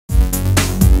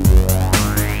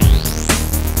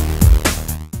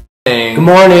Good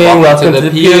morning. Welcome to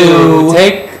the Pew.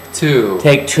 Take two.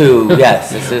 Take two. Yes,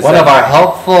 this is one of our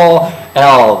helpful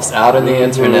elves out on the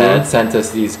internet sent us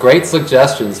these great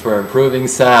suggestions for improving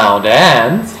sound,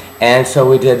 and so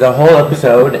we did the whole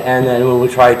episode, and then when we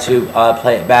tried to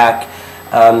play it back,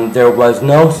 there was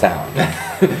no sound.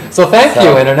 so thank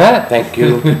you, internet. Thank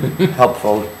you,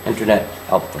 helpful internet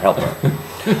helper.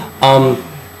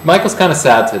 Michael's kind of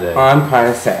sad today. I'm kind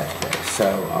of sad today,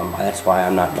 so that's why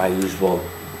I'm not my usual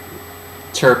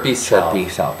chirpy self.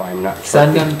 I'm not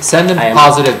chirpy. Send him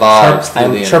positive vibes.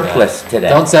 I'm chirpless today.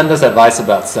 Don't send us advice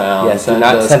about sound. Yes, do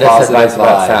not send us advice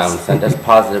about sound. Send us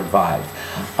positive vibes.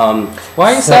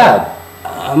 Why are you sad?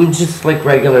 I'm just like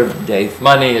regular day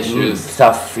money issues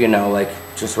stuff. You know, like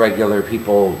just regular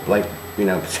people. Like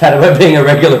sad about being a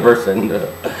regular person.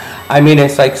 I mean,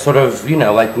 it's like sort of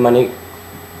like money.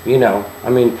 I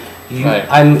mean, right.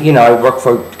 I work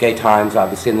for Gay Times,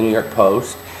 obviously in the New York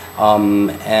Post. They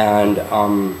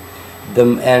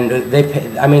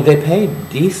pay. I mean, they pay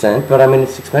decent, but I mean,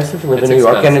 it's expensive to live in New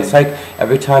York, and it's like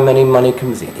every time any money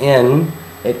comes in,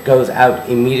 it goes out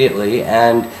immediately,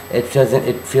 and it doesn't.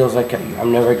 It feels like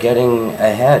I'm never getting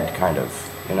ahead, kind of.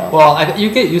 Well, you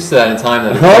get used to that in time.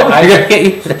 You're gonna get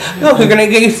used to that. No, you're gonna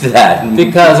get used to that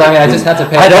because I just have to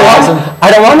pay. I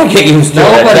don't want to get used to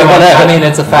it. I mean,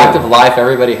 it's a fact of life.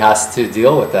 Everybody has to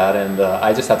deal with that, and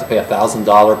I just have to pay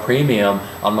 $1,000 premium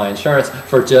on my insurance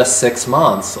for just 6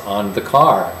 months on the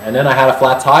car, and then I had a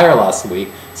flat tire last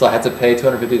week, so I had to pay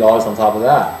 $250 on top of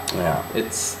that. Yeah,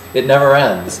 it never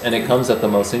ends, and it comes at the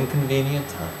most inconvenient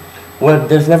time. Well,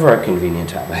 there's never a convenient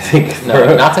time, I think.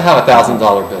 No, not to have a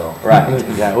 $1,000 bill. Right.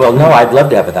 Yeah. Well, no, I'd love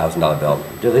to have a $1,000 bill.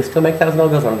 Do they still make $1,000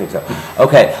 bills? I don't think so.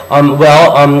 Okay.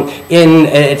 In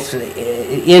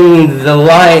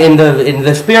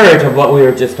the spirit of what we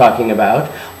were just talking about,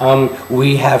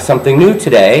 we have something new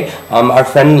today. Our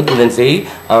friend Lindsay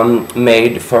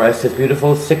made for us this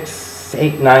beautiful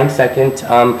 9-second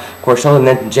commercial, and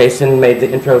then Jason made the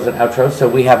intros and outros. So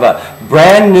we have a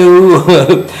brand new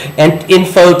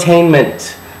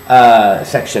infotainment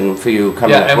section for you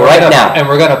coming up now. And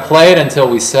we're going to play it until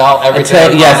we sell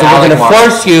everything. Yes, and we're going to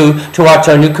force you to watch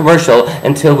our new commercial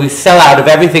until we sell out of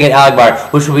everything at Alig Bar,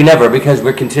 which will be never because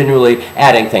we're continually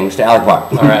adding things to Alig Bar.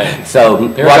 All right. So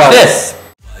watch this.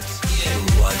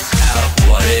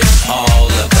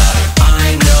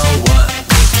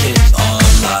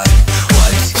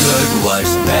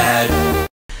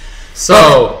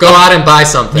 So, go out and buy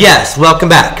something. Yes, welcome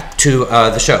back to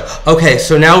the show. Okay,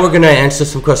 so now we're going to answer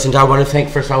some questions. I want to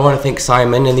thank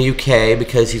Simon in the UK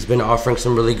because he's been offering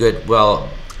some really good,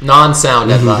 non-sound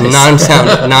advice.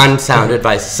 Non-sound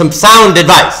advice. Some sound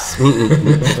advice.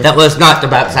 That was not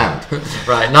about sound.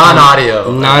 Right,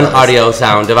 non-audio. Non-audio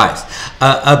sound device.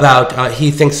 He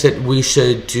thinks that we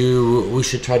should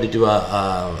try to do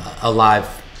a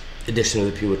live edition of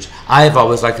the Pew, which I've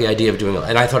always liked the idea of doing,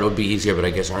 and I thought it would be easier, but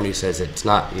I guess Ernie says it's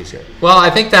not easier. Well,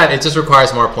 I think that it just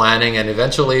requires more planning, and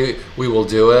eventually we will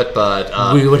do it, but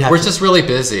we're just really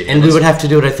busy. And we would have to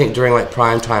do it, I think, during like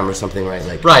prime time or something, right?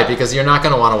 Right, because you're not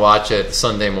going to want to watch it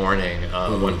Sunday morning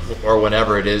or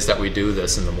whenever it is that we do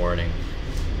this in the morning.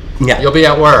 Yeah, you'll be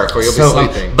at work or you'll be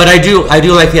sleeping. But I do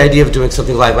like the idea of doing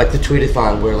something live, like the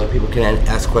tweet-a-thon, where like people can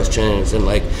ask questions and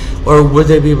or would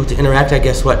they be able to interact? I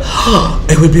guess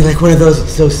it would be like one of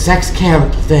those sex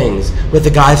cam things with the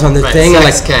guys on the thing,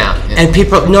 sex cam, and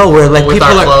people where with people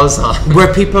our clothes on,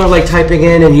 where people are typing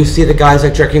in and you see the guys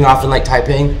jerking off and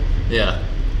typing. Yeah.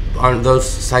 On those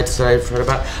sites that I've heard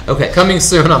about. Okay. Coming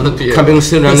soon on the Pew. Coming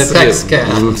soon on the Pew. Sex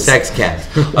cams. Sex cams.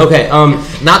 Okay.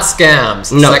 Not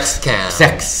scams. No. Sex cams.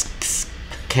 Sex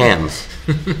cams.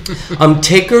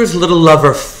 Taker's little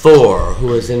lover Thor,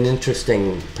 who is an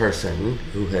interesting person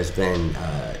who has been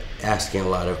asking a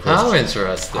lot of questions. How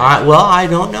interesting. I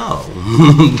don't know.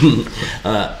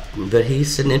 But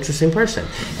he's an interesting person,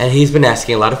 and he's been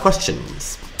asking a lot of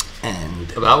questions.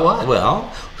 And about what?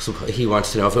 Well, so he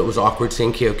wants to know if it was awkward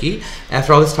seeing Keoki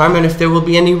after all this time, and if there will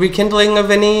be any rekindling of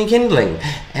any kindling.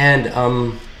 And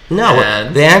no,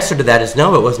 the answer to that is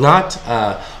no. It was not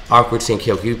awkward seeing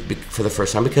Keoki for the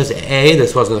first time because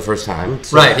this wasn't the first time.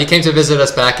 So. Right, he came to visit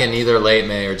us back in either late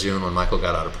May or June when Michael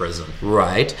got out of prison.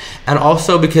 Right, and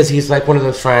also because he's one of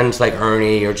those friends like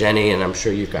Ernie or Jenny, and I'm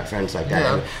sure you've got friends like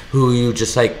that who you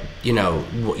just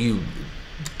you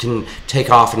can take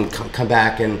off and come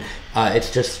back, and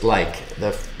it's just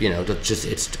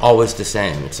it's always the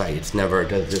same. There's never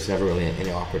really any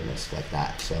awkwardness like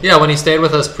that. So yeah, when he stayed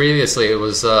with us previously, it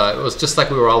was just like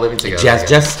we were all living together.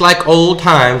 Just like old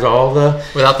times,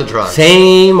 without the drugs.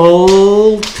 Same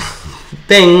old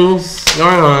things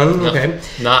going on. No, okay,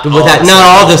 not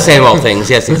all the same old things.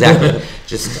 Yes, exactly.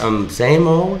 Just same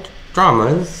old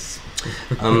dramas.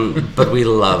 But we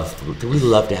love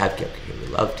to have Keoki. We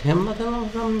loved him.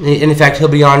 And in fact, he'll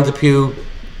be on the pew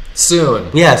soon.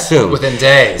 Yeah, soon. Within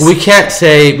days. We can't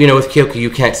say, with Keoki, you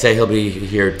can't say he'll be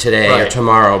here today or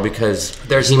tomorrow because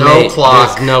there's no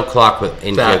clock. There's no clock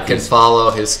in that Keoki's. can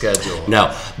follow his schedule.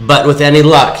 No, but with any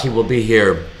luck, he will be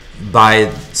here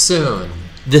by soon.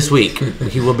 This week.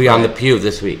 He will be on the pew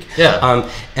this week. Yeah.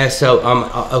 And so,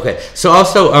 okay. So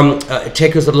also,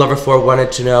 Takers of Lover 4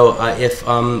 wanted to know if,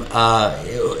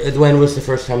 when was the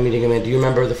first time meeting Amanda? Do you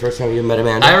remember the first time you met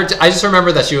Amanda? I just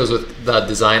remember that she was with the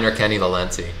designer Kenny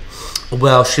Valenti.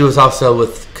 Well, she was also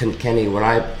with Kenny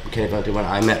Valenti when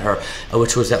I met her,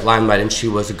 which was at Limelight, and she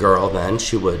was a girl then.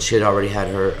 She had already had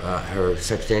her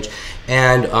sex change,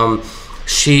 and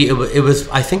it was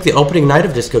I think the opening night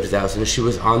of Disco 2000. She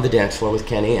was on the dance floor with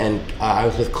Kenny, and I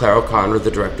was with Claire O'Connor, the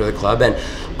director of the club, and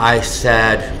I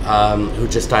said, who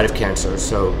just died of cancer.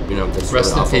 So that's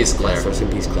rest really in peace, Claire. Yes, rest in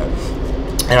peace, Claire.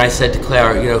 And I said to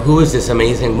Claire, who is this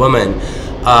amazing woman?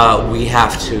 We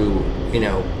have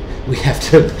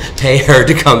to pay her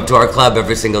to come to our club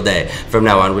every single day from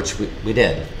now on, which we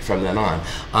did from then on.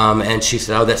 And she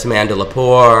said, that's Amanda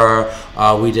Lepore.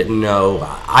 I didn't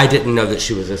know that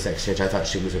she was a sex change. I thought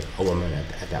she was a woman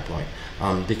at that point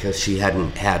because she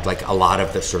hadn't had a lot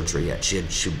of the surgery yet. She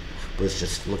was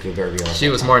just looking very real. She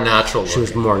was more natural looking. She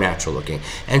was more natural looking.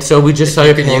 And so we just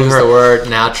started paying her. You can use the word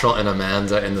natural and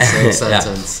Amanda in the same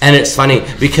sentence. And it's funny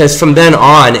because from then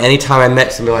on, anytime I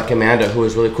met somebody like Amanda who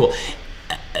was really cool,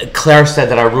 Claire said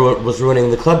that I was ruining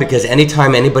the club because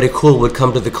anytime anybody cool would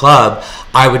come to the club,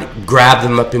 I would grab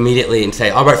them up immediately and say,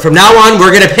 all right, from now on,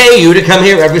 we're going to pay you to come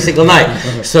here every single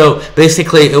night. So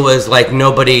basically it was like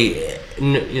nobody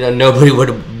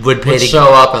would pay to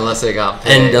show up unless they got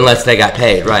paid. And unless they got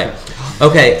paid, right.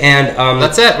 Okay, and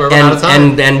that's it. We're out of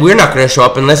time. And we're not going to show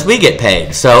up unless we get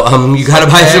paid. So you got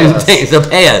to buy some things. So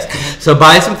pay us. So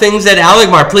buy some things at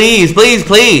Aligmar, please, please,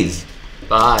 please.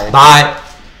 Bye. Bye.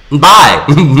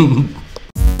 Bye.